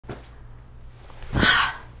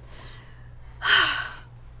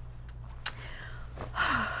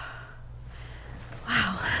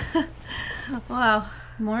Wow.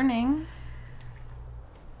 Morning.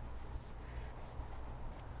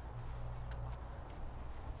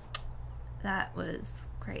 That was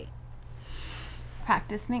great.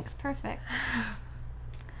 Practice makes perfect.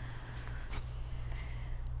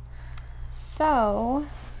 So,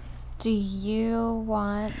 do you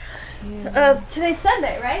want to... Today's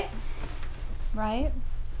Sunday, right? Right?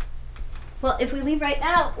 Well, if we leave right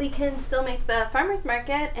now, we can still make the farmer's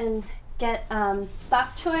market and get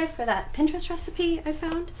bok choy for that Pinterest recipe I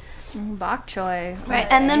found. Bok choy. Right,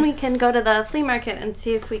 and then we can go to the flea market and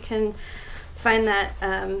see if we can find that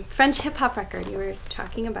French hip-hop record you were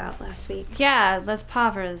talking about last week. Yeah, Les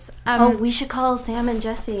Pauvres. We should call Sam and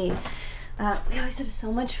Jesse. We always have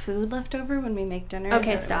so much food left over when we make dinner.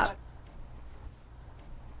 Okay, stop.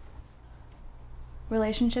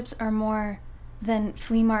 Relationships are more than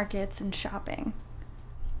flea markets and shopping.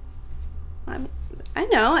 I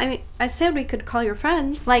know. I mean, I said we could call your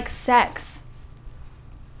friends. Like sex.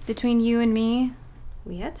 Between you and me.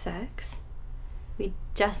 We had sex. We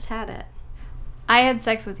just had it. I had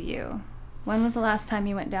sex with you. When was the last time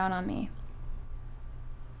you went down on me?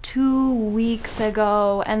 2 weeks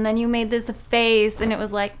ago, and then you made this face, and it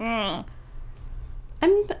was like, I'm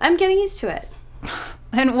getting used to it.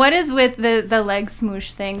 And what is with the leg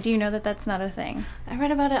smoosh thing? Do you know that that's not a thing? I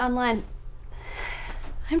read about it online.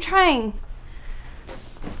 I'm trying.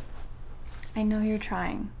 I know you're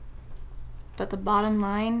trying. But the bottom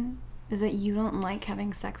line is that you don't like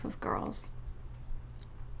having sex with girls.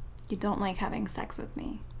 You don't like having sex with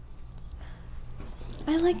me.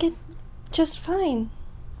 I like it just fine.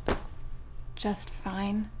 Just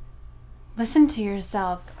fine? Listen to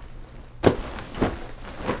yourself.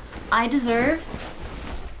 I deserve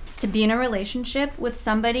to be in a relationship with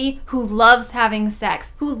somebody who loves having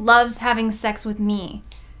sex with me.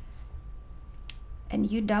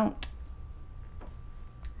 And you don't.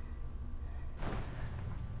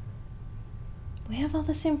 We have all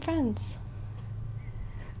the same friends.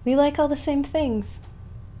 We like all the same things.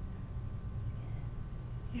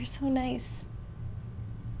 You're so nice.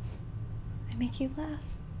 I make you laugh.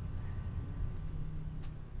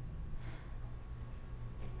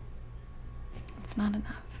 It's not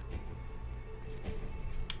enough.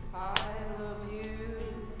 I love you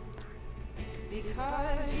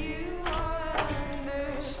because you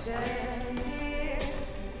understand it.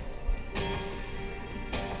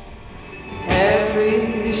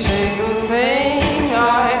 Every single thing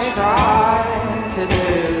I try to do,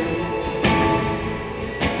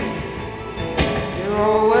 you're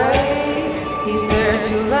always there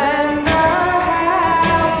to lend a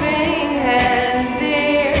helping hand,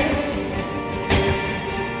 dear.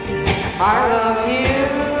 I love you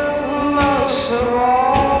most of all.